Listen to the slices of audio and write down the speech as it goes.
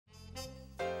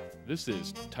This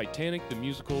is Titanic the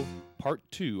Musical Part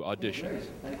 2 auditions.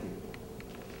 Thank you.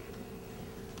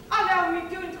 Allow me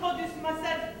to introduce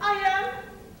myself. I am,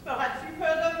 perhaps you've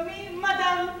heard of me,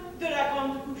 Madame de la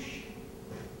Grande Couche.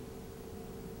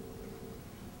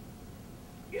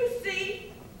 You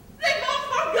see, they both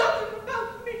forgotten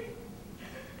about me.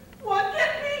 What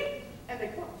get me? And they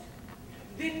quote,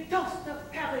 the toast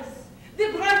of Paris,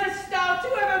 the brightest star to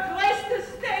ever grace the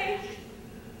stage,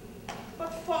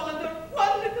 but fall under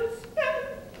one little spell.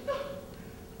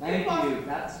 Thank you.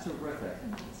 That's terrific.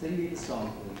 Sing me the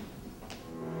song, please.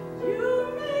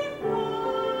 You may find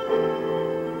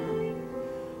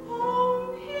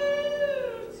home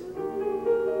here too.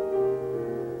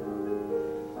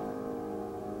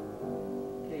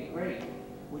 Okay, great.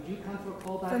 Would you come for a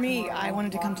callback? For me, I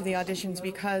wanted to come to the auditions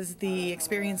because the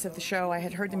experience of the show, I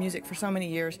had heard the music for so many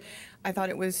years. I thought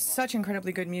it was such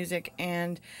incredibly good music,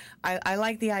 and I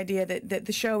like the idea that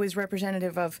the show is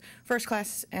representative of first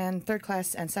class and third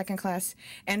class and second class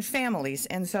and families.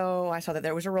 And so I saw that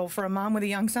there was a role for a mom with a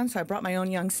young son, so I brought my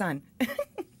own young son.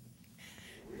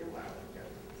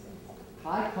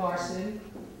 Hi, Carson.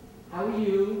 How are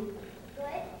you?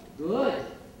 Good? Good. Are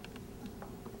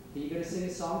you going to sing a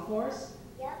song for us?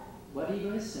 Yep. What are you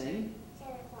going to sing?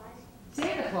 Santa Claus.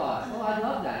 Santa Claus. Oh, I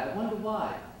love that. I wonder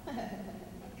why.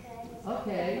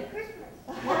 Okay. Christmas.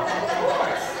 Well, of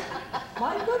course.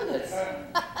 My goodness.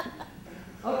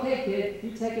 Okay, kid,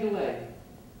 you take it away.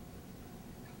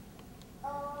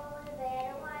 Oh, you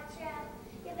better watch out.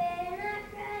 You better not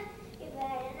cry. You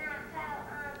better not pout.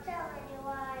 I'm telling you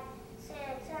why.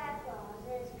 Santa Claus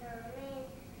is coming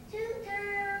to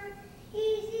town. He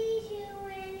sees you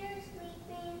when you're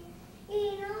sleeping. He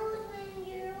knows when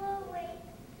you're awake.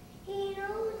 He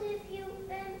knows if you've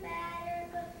been bad or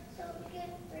good. So get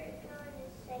rid on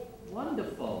his sake.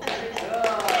 Wonderful. Wonderful.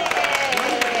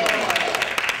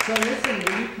 So listen,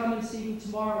 will you come and see me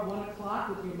tomorrow at 1 o'clock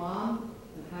with your mom?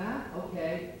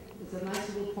 Okay. It's a nice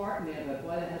little park in there, but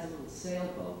boy, that has a little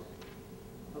sailboat.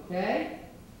 Okay?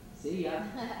 See ya.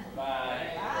 Bye.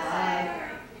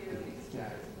 Bye.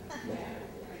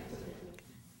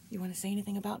 You want to say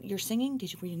anything about your singing?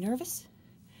 Were you nervous?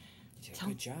 You did a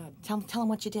good job. Tell them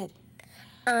what you did.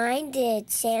 I did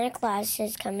Santa Claus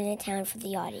is coming to town for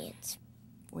the audience.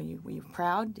 Were you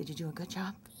proud? Did you do a good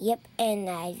job? Yep, and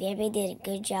I really did a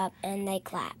good job, and they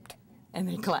clapped. And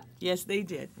they clapped. Yes, they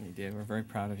did. You did. We're very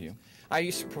proud of you. I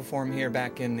used to perform here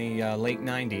back in the late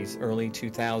 90s, early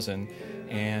 2000,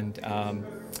 and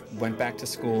went back to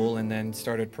school and then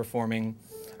started performing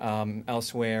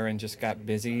elsewhere and just got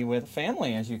busy with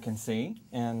family, as you can see.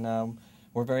 And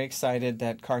we're very excited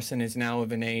that Carson is now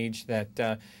of an age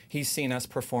that he's seen us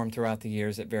perform throughout the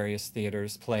years at various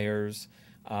theaters, Players,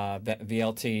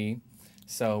 VLT.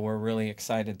 So we're really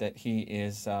excited that he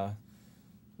is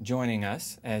joining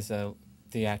us as a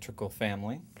theatrical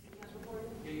family.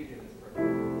 Did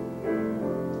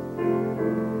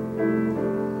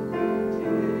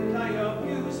I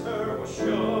abuse her or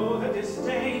show her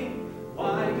disdain?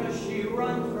 Why does she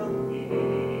run from me?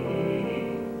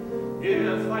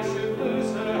 If I should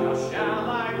lose her, how shall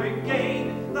I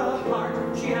regain the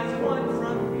heart she has won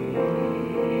from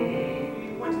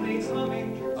me? What makes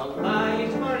loving a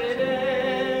light hearted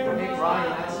air? Hey, Brian,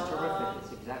 that's terrific.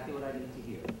 It's exactly what I need to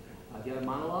hear. Do you have a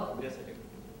monologue? Yes, I do.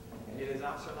 It is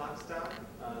Officer Lockstock,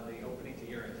 the opening to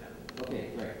Your Intent. Okay,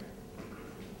 great.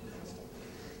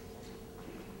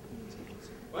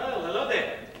 Well, hello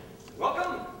there.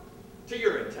 Welcome to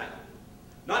Urinetown.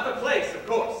 Not the place, of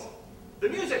course. The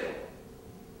musical.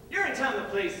 Urinetown, the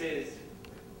place is,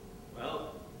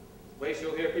 well, a place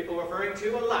you'll hear people referring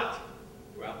to a lot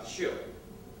throughout the show.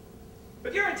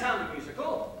 But Urinetown, the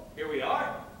musical, here we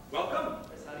are. Welcome.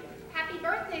 Happy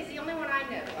Birthday is the only one I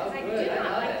know, because Oh, I good. do I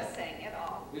not love like it. to sing at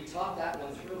all. We talked that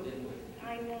one through, didn't we?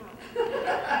 I know.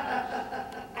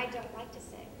 I don't like to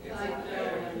sing.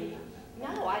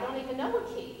 No, I don't even know a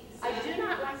key. I do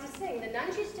not like to sing. The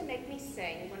nuns used to make me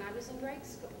sing when I was in grade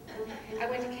school. I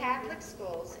went to Catholic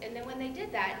schools, and then when they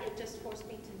did that, it just forced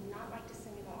me to not like to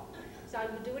sing at all. So I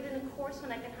would do it in a chorus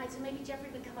when I got high, so maybe Jeffrey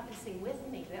would come up and sing with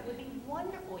me. That would be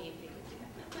wonderful if he would do that.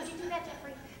 Would you do that,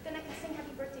 Jeffrey? Then I can sing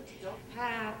Happy Birthday to you.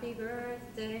 Happy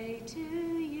birthday to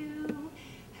you.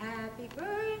 Happy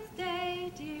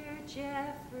birthday, dear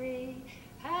Jeffrey.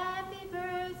 Happy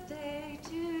birthday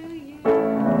to you.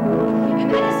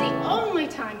 And that is the only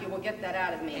time you will get that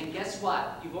out of me. And guess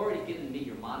what? You've already given me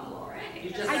your monologue. You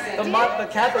just I said did? The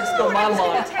Catholic school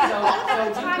monologue. So All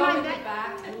you the time go I in the met-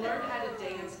 back and learn how to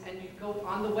dance, and you go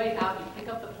on the way out, you pick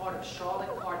up the part of Charlotte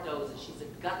Cardoza. She's a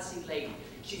gutsy lady.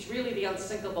 She's really the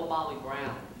unsinkable Molly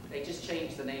Brown. They just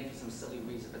changed the name for some silly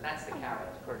reason, but that's the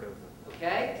character. Cordova.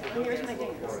 Okay? And here's my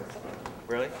dance.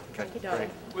 Really? Okay, darling.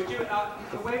 Would you, wait,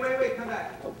 come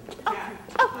back. Yeah.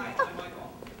 Hi, I'm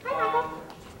Michael. Hi, Michael.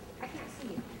 I can't see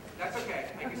you. That's okay.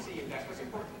 I can see you. That's what's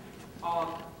important.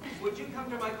 Would you come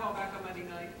to my call back on Monday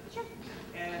night? Sure.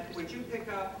 And would you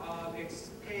pick up,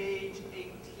 it's page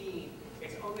 18.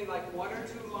 It's only like 1 or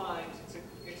 2 lines.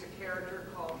 It's a character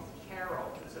called Carol.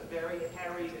 It's a very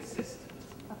harried assistant.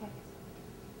 Okay.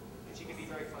 And she can be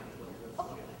very funny.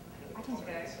 Okay. I can do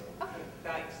Okay? it. Okay.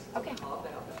 Thanks. Okay. Calm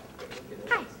down.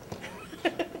 Hi.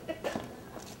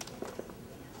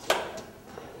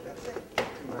 That's it.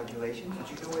 Congratulations. Did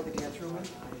you know where the dance room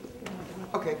is?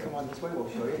 Okay, come on this way. We'll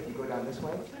show you. If you go down this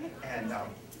way. And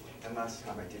last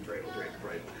time I did dreidel,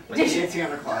 right? Like Nancy on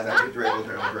the closet, I did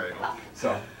dreidel.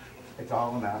 So it's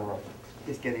all a matter of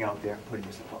just getting out there, putting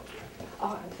yourself out there.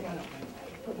 Oh, okay.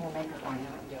 Put more makeup on you.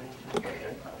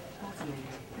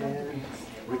 And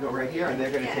we go right here, and they're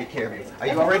going to take care of you. Are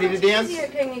you all ready to dance? Easier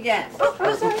can you get? Oh,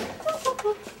 sorry.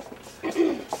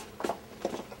 2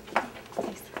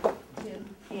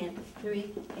 and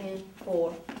 3 and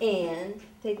 4 and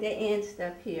take that and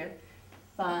step here.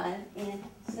 5 and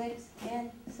 6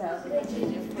 and 7. It's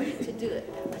easier for you to do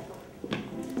it.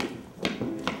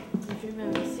 If you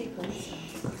remember the sequence.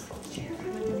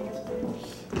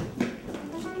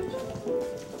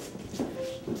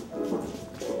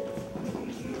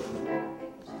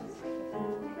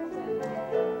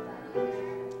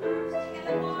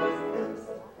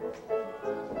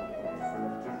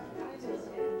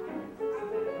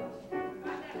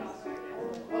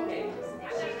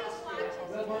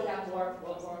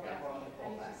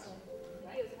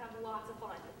 Videos have lots of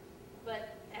fun,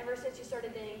 but ever since you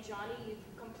started dating Johnny, you've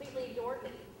completely ignored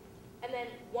me. And then,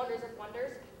 wonders of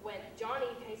wonders, when Johnny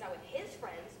hangs out with his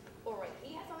friends, or when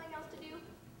he has something else to do,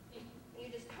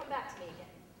 you just come back to me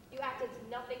again. You act as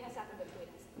nothing has happened between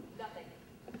us. Nothing.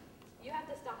 You have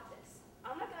to stop this.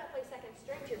 I'm not gonna play second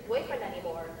string to your boyfriend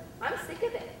anymore. I'm sick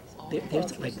of it.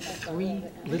 There's like 3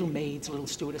 little maids, little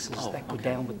stewardesses that go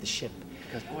down with the ship.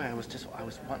 Because boy, I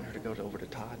was wanting her to go over to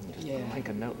Todd and just make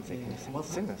a note and say, Well,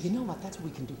 sing this. you know what? That's what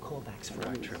we can do callbacks for.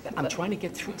 Right, true. I'm trying to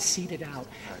get seated out,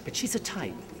 but she's a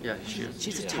type. Yeah, she is.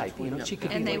 She's a type. You know, she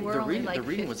could And be they like, were only like the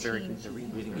reading was 15. the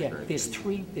reading was yeah. very There's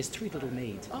three little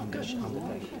maids on the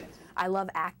thing. I love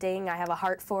acting. I have a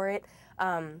heart for it.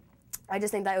 I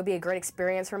just think that would be a great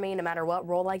experience for me no matter what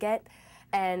role I get.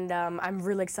 And I'm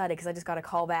really excited because I just got a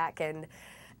call back, and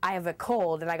I have a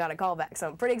cold and I got a call back, so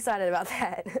I'm pretty excited about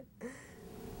that.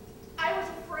 I was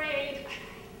afraid.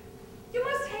 You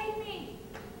must hate me.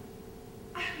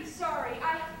 I'm sorry.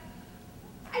 I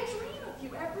dream of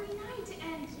you every night,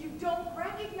 and you don't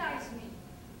recognize me.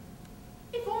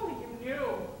 If only you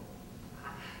knew.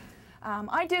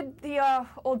 I did the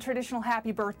old traditional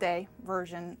happy birthday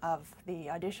version of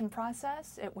the audition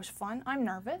process. It was fun. I'm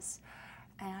nervous,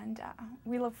 and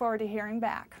we look forward to hearing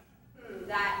back.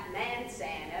 That man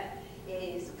Santa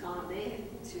is coming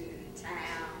to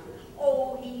town.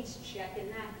 Oh, he's checking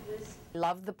that list.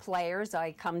 Love the players.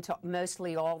 I come to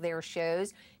mostly all their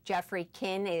shows. Jeffrey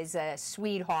Kinn is a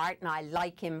sweetheart, and I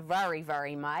like him very,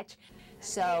 very much.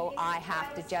 So I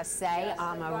have to just say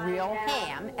I'm a real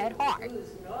ham at heart.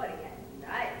 Who's naughty and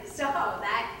nice? So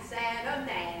that Santa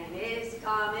man is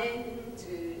coming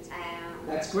to town.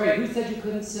 That's great. Who said you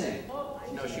couldn't sing?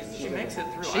 No, she makes it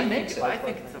through. She makes it. I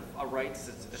think it's a right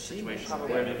situation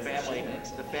where the family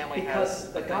Because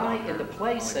has the guy in the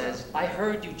play says, "I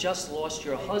heard you just lost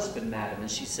your husband, madam,"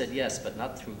 and she said, "Yes, but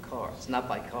not through cards, not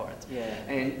by cards." Yeah.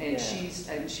 And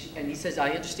he says,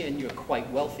 "I understand you're quite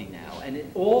wealthy now," and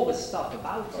all the stuff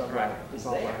about her is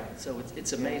there. So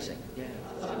it's amazing. Yeah.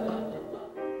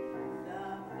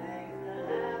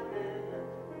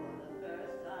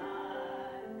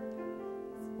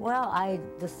 Well, I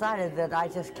decided that I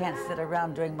just can't sit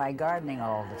around doing my gardening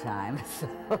all the time. So,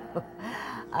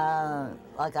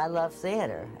 like, I love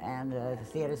theater, and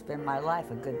theater's been my life,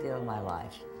 a good deal of my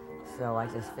life. So I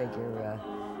just figure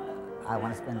I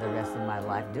want to spend the rest of my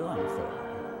life doing theater.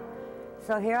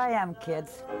 So here I am,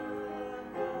 kids,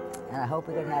 and I hope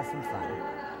we can have some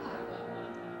fun.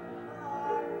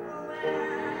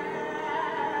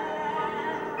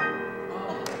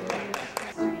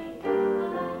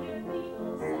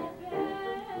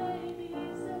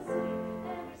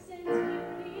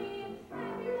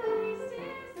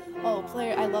 Oh,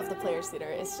 I love the Players Theater.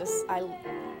 It's just, I've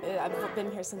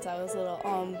been here since I was little.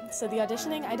 So the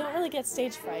auditioning, I don't really get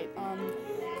stage fright.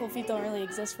 Cold feet don't really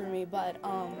exist for me, but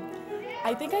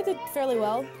I think I did fairly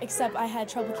well, except I had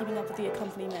trouble keeping up with the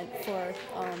accompaniment for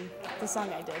the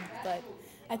song I did, but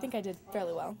I think I did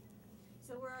fairly well.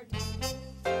 So we're